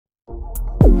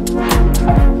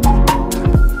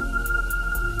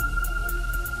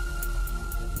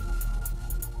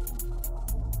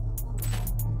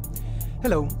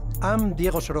Hello, I'm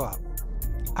Diego Soroa.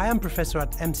 I am professor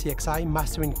at MCXI,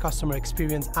 Master in Customer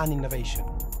Experience and Innovation,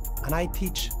 and I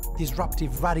teach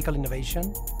disruptive radical innovation,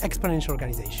 exponential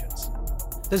organizations.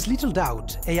 There's little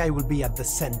doubt AI will be at the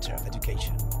center of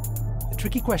education. The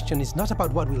tricky question is not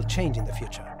about what will change in the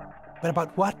future, but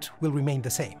about what will remain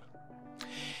the same.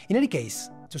 In any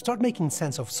case, to start making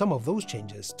sense of some of those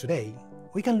changes today,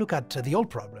 we can look at the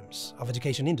old problems of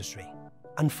education industry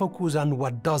and focus on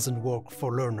what doesn't work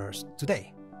for learners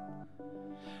today.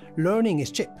 Learning is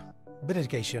cheap, but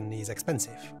education is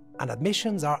expensive, and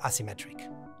admissions are asymmetric.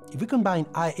 If we combine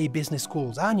IA business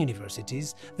schools and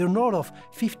universities, there are north of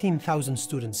 15,000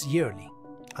 students yearly,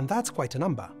 and that's quite a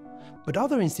number. But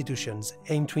other institutions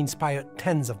aim to inspire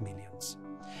tens of millions.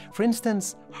 For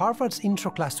instance, Harvard's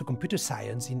Intro Class to Computer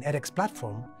Science in edX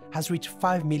platform has reached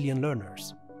 5 million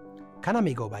learners. Khan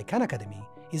Amigo by Khan Academy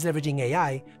is leveraging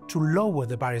AI to lower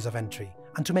the barriers of entry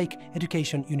and to make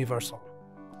education universal.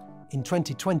 In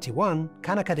 2021,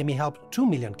 Khan Academy helped 2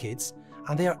 million kids,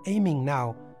 and they are aiming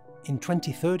now in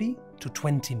 2030 to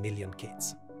 20 million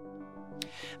kids.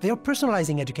 They are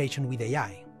personalizing education with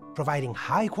AI, providing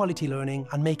high-quality learning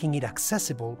and making it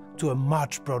accessible to a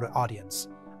much broader audience,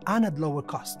 and at lower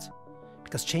cost,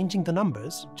 because changing the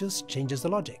numbers just changes the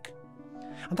logic.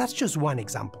 And that's just one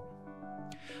example.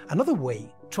 Another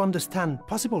way to understand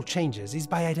possible changes is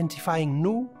by identifying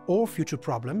new or future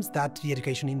problems that the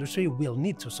education industry will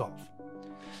need to solve.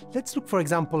 Let's look, for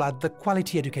example, at the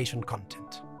quality education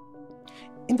content.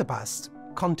 In the past,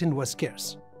 content was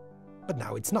scarce, but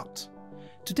now it's not.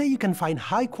 Today you can find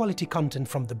high-quality content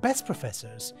from the best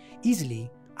professors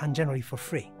easily and generally for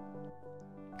free.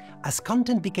 As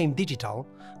content became digital,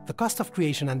 the cost of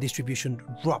creation and distribution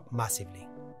dropped massively.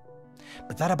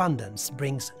 But that abundance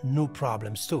brings new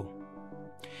problems too.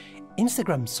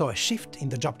 Instagram saw a shift in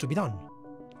the job to be done.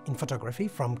 In photography,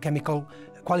 from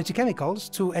quality chemicals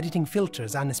to editing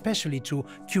filters, and especially to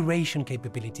curation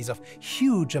capabilities of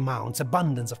huge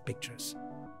abundance of pictures.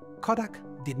 Kodak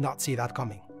did not see that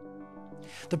coming.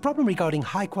 The problem regarding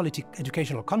high-quality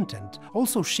educational content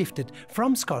also shifted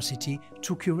from scarcity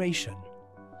to curation.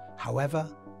 However,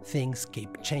 things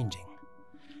keep changing.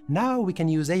 Now we can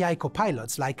use AI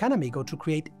copilots like Khan Amigo to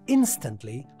create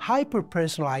instantly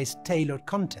hyper-personalized, tailored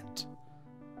content.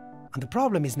 And the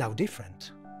problem is now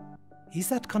different. Is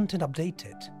that content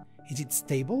updated? Is it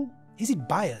stable? Is it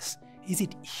biased? Is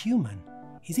it human?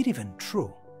 Is it even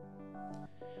true?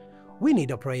 We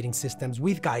need operating systems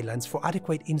with guidelines for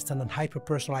adequate instant and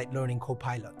hyper-personalized learning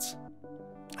copilots.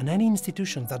 And any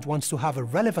institution that wants to have a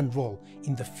relevant role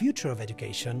in the future of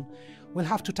education will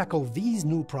have to tackle these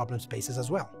new problem spaces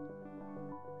as well.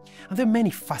 And there are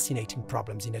many fascinating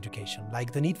problems in education,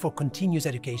 like the need for continuous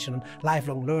education and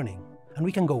lifelong learning, and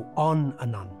we can go on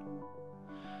and on.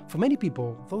 For many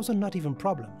people, those are not even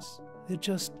problems, they're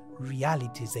just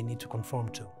realities they need to conform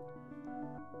to.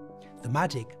 The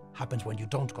magic happens when you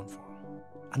don't conform,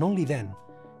 and only then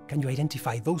can you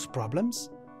identify those problems,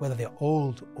 whether they're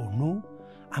old or new,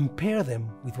 and pair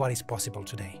them with what is possible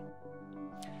today.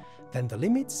 Then the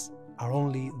limits are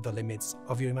only the limits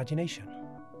of your imagination.